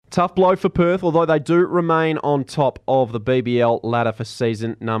Tough blow for Perth, although they do remain on top of the BBL ladder for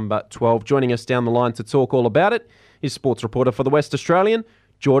season number 12. Joining us down the line to talk all about it is sports reporter for the West Australian,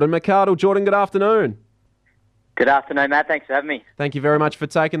 Jordan McArdle. Jordan, good afternoon. Good afternoon, Matt. Thanks for having me. Thank you very much for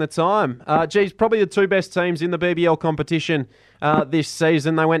taking the time. Probably the two best teams in the BBL competition this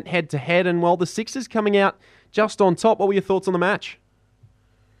season. They went head-to-head, and while the Sixers coming out just on top, what were your thoughts on the match?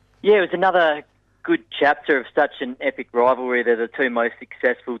 Yeah, it was another good chapter of such an epic rivalry. They're the two most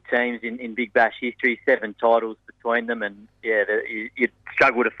successful teams in Big Bash history, 7 titles between them, and you'd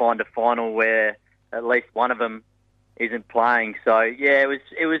struggle to find a final where at least one of them isn't playing. So, yeah,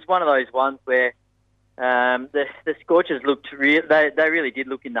 it was one of those ones where the Scorchers looked they really did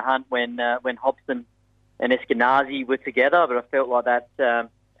look in the hunt when Hobson and Eskenazi were together, but I felt like that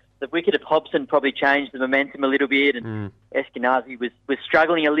the wicket of Hobson probably changed the momentum a little bit, and Eskenazi was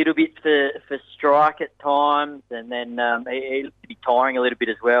struggling a little bit for strike at times, and then he looked to be tiring a little bit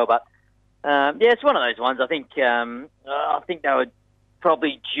as well. But it's one of those ones. I think they were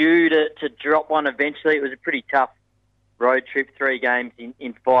probably due to drop one eventually. It was a pretty tough road trip, 3 games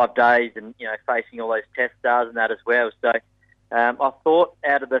in 5 days, and facing all those test stars and that as well. So I thought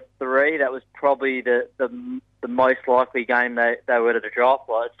out of the 3, that was probably the most likely game they were to drop.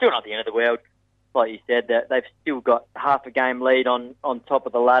 Well, it's still not the end of the world, like you said. That they've still got half a game lead on top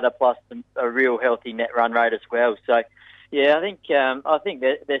of the ladder, plus a real healthy net run rate as well. So yeah, I think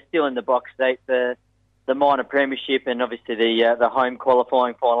they're still in the box seat for the minor premiership and obviously the home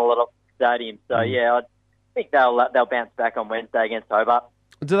qualifying final at Optus Stadium. So yeah, I think they'll bounce back on Wednesday against Hobart.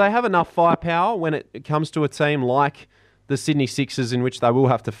 Do they have enough firepower when it comes to a team like the Sydney Sixers, in which they will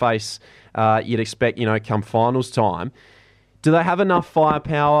have to face, you'd expect, come finals time? Do they have enough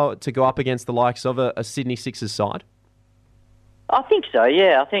firepower to go up against the likes of a Sydney Sixers side? I think so,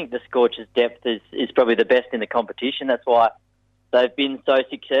 yeah. I think the Scorchers' depth is probably the best in the competition. That's why they've been so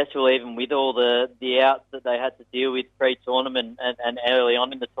successful, even with all the outs that they had to deal with pre-tournament and early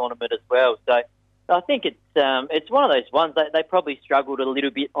on in the tournament as well. So I think it's one of those ones that they probably struggled a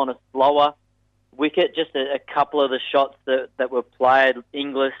little bit on a slower wicket. Just a couple of the shots that were played.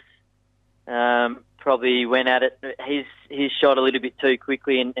 Inglis probably went at it. His shot a little bit too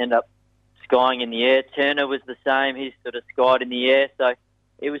quickly and ended up skying in the air. Turner was the same. He's sort of skied in the air. So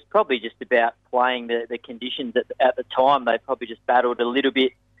it was probably just about playing the conditions at the time. They probably just battled a little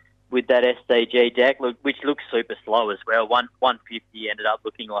bit with that SCG deck, which looks super slow as well. 150 ended up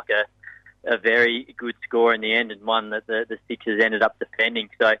looking like a very good score in the end, and one that the Sixers ended up defending.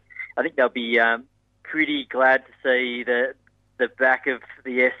 So I think they'll be pretty glad to see the back of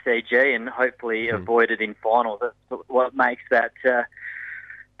the SCG and hopefully avoid it in finals. That's what makes that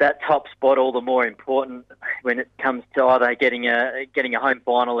top spot all the more important when it comes to either getting a home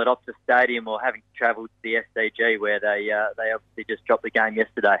final at Optus Stadium or having to travel to the SCG, where they obviously just dropped the game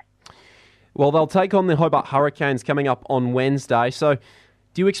yesterday. Well, they'll take on the Hobart Hurricanes coming up on Wednesday. So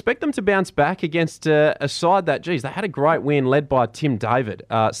do you expect them to bounce back against a side that, they had a great win led by Tim David,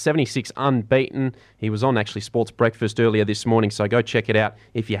 76 unbeaten. He was on actually Sports Breakfast earlier this morning, so go check it out.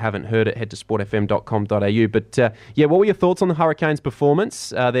 If you haven't heard it, head to sportfm.com.au. But what were your thoughts on the Hurricanes'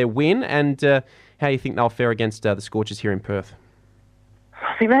 performance, their win, and how you think they'll fare against the Scorchers here in Perth?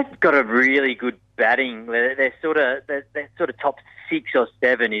 I think they've got a really good batting. They're sort of top 6 or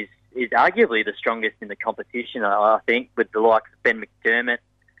 7 is arguably the strongest in the competition, I think, with the likes of Ben McDermott.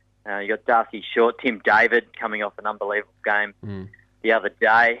 You got Darcy Short, Tim David coming off an unbelievable game the other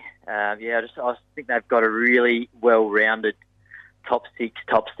day. I think they've got a really well-rounded top 6,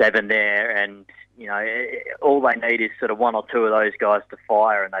 top 7 there, and all they need is sort of 1 or 2 of those guys to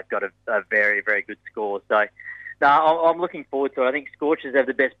fire, and they've got a very, very good score. So, I'm looking forward to it. I think Scorchers have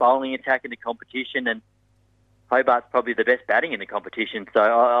the best bowling attack in the competition, and Hobart's probably the best batting in the competition. So,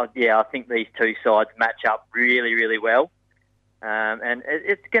 I think these two sides match up really, really well. And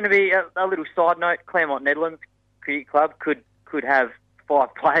it's going to be a little side note. Claremont Netherlands Cricket Club could have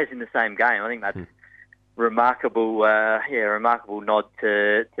 5 players in the same game. I think that's remarkable. Remarkable nod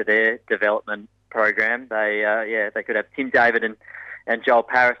to their development program. They could have Tim David and Joel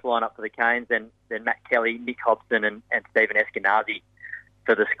Paris line up for the Canes, and then Matt Kelly, Nick Hobson, and Stephen Eskenazi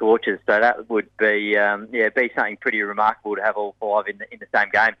for the Scorchers. So that would be something pretty remarkable to have all 5 in the same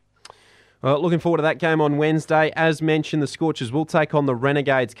game. Well, looking forward to that game on Wednesday. As mentioned, the Scorchers will take on the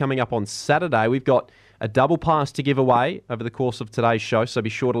Renegades coming up on Saturday. We've got a double pass to give away over the course of today's show, so be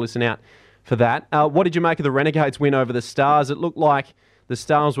sure to listen out for that. What did you make of the Renegades win over the Stars? It looked like the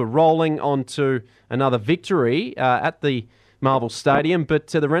Stars were rolling onto another victory at the Marvel Stadium, but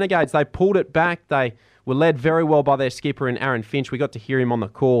the Renegades, they pulled it back. They were led very well by their skipper and Aaron Finch. We got to hear him on the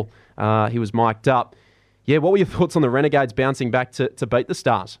call. He was mic'd up. Yeah, what were your thoughts on the Renegades bouncing back to beat the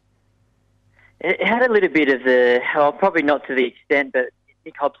Stars? It had a little bit of probably not to the extent, but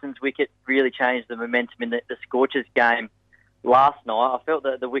Nick Hobson's wicket really changed the momentum in the Scorchers game last night. I felt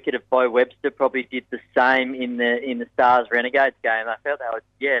that the wicket of Bo Webster probably did the same in the Stars Renegades game. I felt that was,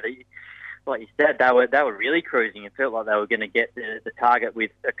 like you said, they were really cruising. It felt like they were going to get the target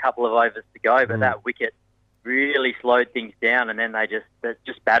with a couple of overs to go, but that wicket really slowed things down, and then they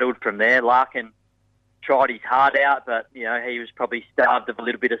just battled from there. Larkin tried his heart out, but he was probably starved of a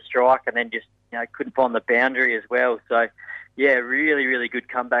little bit of strike, and then just couldn't find the boundary as well. So yeah, really, really good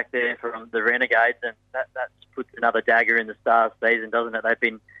comeback there from the Renegades, and that puts another dagger in the Stars season, doesn't it? They've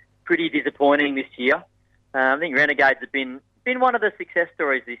been pretty disappointing this year. I think Renegades have been one of the success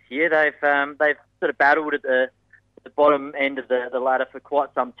stories this year. They've sort of battled at the bottom end of the ladder for quite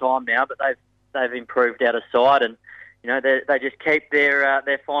some time now, but they've improved out of sight, and they just keep their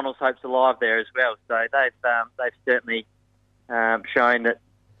finals hopes alive there as well. So they've certainly shown that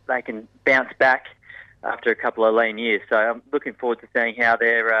they can bounce back after a couple of lean years. So I'm looking forward to seeing how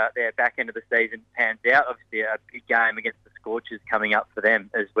their back end of the season pans out. Obviously, a big game against the Scorchers coming up for them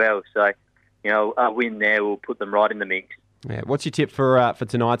as well. So a win there will put them right in the mix. Yeah. What's your tip for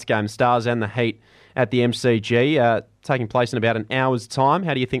tonight's game, Stars and the Heat at the MCG, taking place in about an hour's time?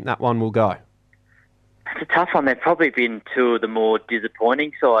 How do you think that one will go? It's a tough one. They've probably been two of the more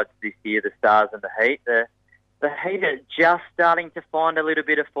disappointing sides this year, the Stars and the Heat. The Heat are just starting to find a little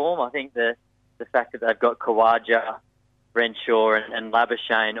bit of form. I think the fact that they've got Khawaja, Renshaw and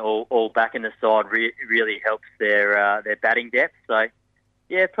Labuschagne all back in the side really helps their batting depth. So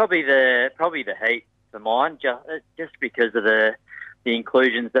yeah, probably the Heat for mine, just because of the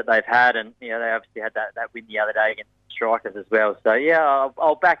inclusions that they've had, and they obviously had that win the other day against the Strikers as well. So yeah,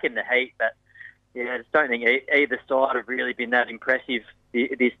 I'll back in the Heat, but yeah, I just don't think either side have really been that impressive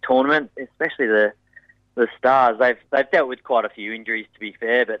this tournament, especially the Stars. They've dealt with quite a few injuries, to be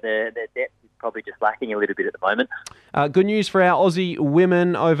fair, but their depth is probably just lacking a little bit at the moment. Good news for our Aussie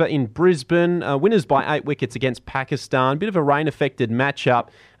women over in Brisbane. Winners by 8 wickets against Pakistan. Bit of a rain-affected matchup,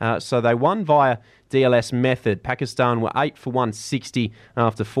 so they won via DLS method. Pakistan were 8 for 160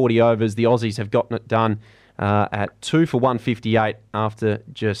 after 40 overs. The Aussies have gotten it done at 2 for 158 after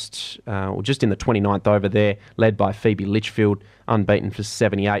just in the 29th over there, led by Phoebe Litchfield, unbeaten for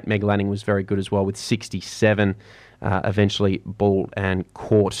 78. Meg Lanning was very good as well with 67, eventually ball and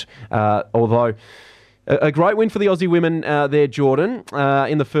caught. Although a great win for the Aussie women there, Jordan,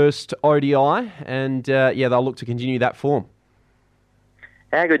 in the first ODI, and they'll look to continue that form.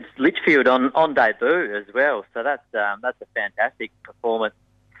 How good's Litchfield on debut as well? So that's a fantastic performance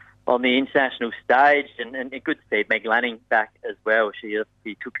on the international stage, and good to see Meg Lanning back as well. She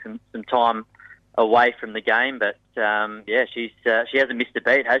took some time away from the game, but she hasn't missed a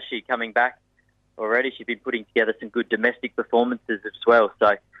beat, has she? Coming back already, she's been putting together some good domestic performances as well.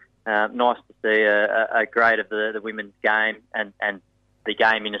 So nice to see a grade of the women's game and the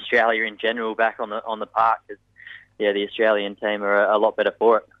game in Australia in general back on the park. The Australian team are a lot better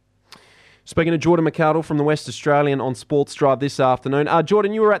for it. Speaking of Jordan McArdle from the West Australian on Sports Drive this afternoon.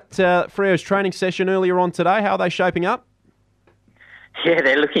 Jordan, you were at Freo's training session earlier on today. How are they shaping up? Yeah,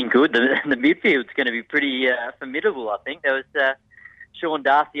 they're looking good. The midfield's going to be pretty formidable, I think. There was Sean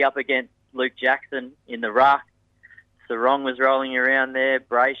Darcy up against Luke Jackson in the ruck. Sarong was rolling around there.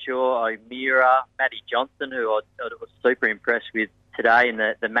 Brayshaw, O'Meara, Matty Johnson, who I was super impressed with today in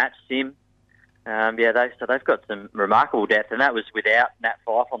the match sim. They've got some remarkable depth, and that was without Nat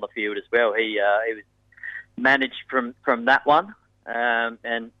Fyfe on the field as well. He was managed from that one, I'm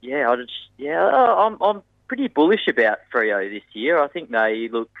pretty bullish about Freo this year. I think they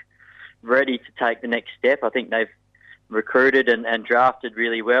look ready to take the next step. I think they've recruited and drafted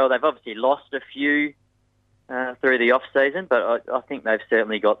really well. They've obviously lost a few through the off season, but I think they've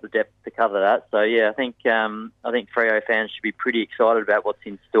certainly got the depth to cover that. So yeah, I think Freo fans should be pretty excited about what's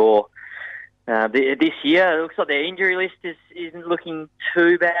in store. This year, it looks like their injury list isn't looking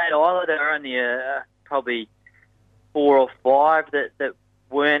too bad either. There are only probably 4 or 5 that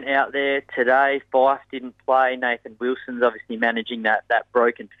weren't out there today. Fyfe didn't play. Nathan Wilson's obviously managing that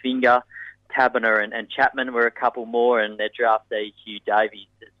broken finger. Taberner and Chapman were a couple more, and their draftee Hugh Davies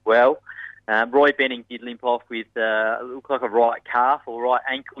as well. Roy Benning did limp off with looked like a right calf or right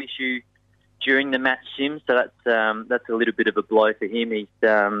ankle issue during the match sim, so that's a little bit of a blow for him. He's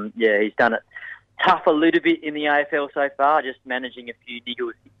done it tough a little bit in the AFL so far, just managing a few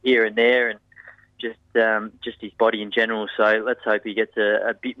niggles here and there, and just his body in general. So let's hope he gets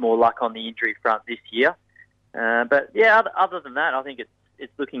a bit more luck on the injury front this year. But yeah, other than that, I think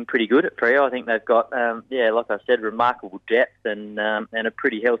it's looking pretty good at Freo. I think they've got, like I said, remarkable depth and a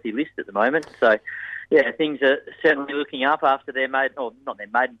pretty healthy list at the moment. So, yeah, things are certainly looking up after their not their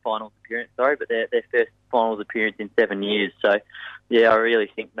maiden finals appearance, but their first finals appearance in 7 years. So, yeah, I really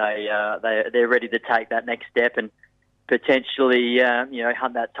think they're ready to take that next step and potentially,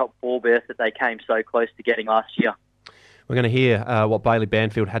 hunt that top 4 berth that they came so close to getting last year. We're going to hear what Bailey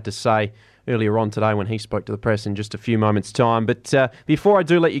Banfield had to say earlier on today when he spoke to the press in just a few moments' time. But before I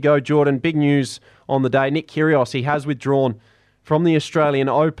do let you go, Jordan, big news on the day. Nick Kyrgios, he has withdrawn from the Australian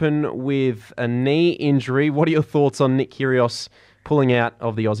Open with a knee injury. What are your thoughts on Nick Kyrgios pulling out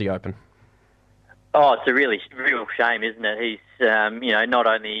of the Aussie Open? Oh, it's a real shame, isn't it? He's, not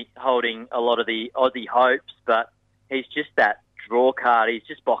only holding a lot of the Aussie hopes, but he's just that draw card. He's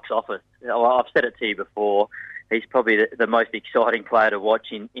just box office. I've said it to you before. He's probably the most exciting player to watch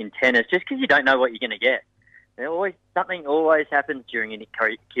in tennis, just because you don't know what you're going to get. Something always happens during a Nick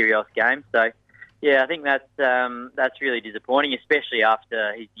Kyrgios game. So, yeah, I think that's really disappointing, especially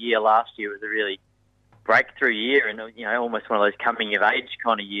after his year last year was a really breakthrough year and almost one of those coming of age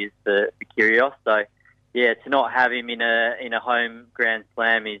kind of years for Kyrgios. So, yeah, to not have him in a home Grand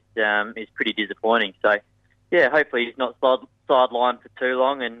Slam is pretty disappointing. So, yeah, hopefully he's not sidelined for too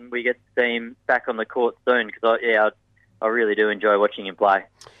long and we get to see him back on the court soon because, I really do enjoy watching him play.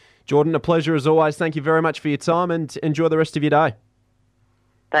 Jordan, a pleasure as always. Thank you very much for your time and enjoy the rest of your day.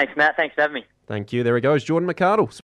 Thanks, Matt. Thanks for having me. Thank you. There he goes, Jordan McArdle.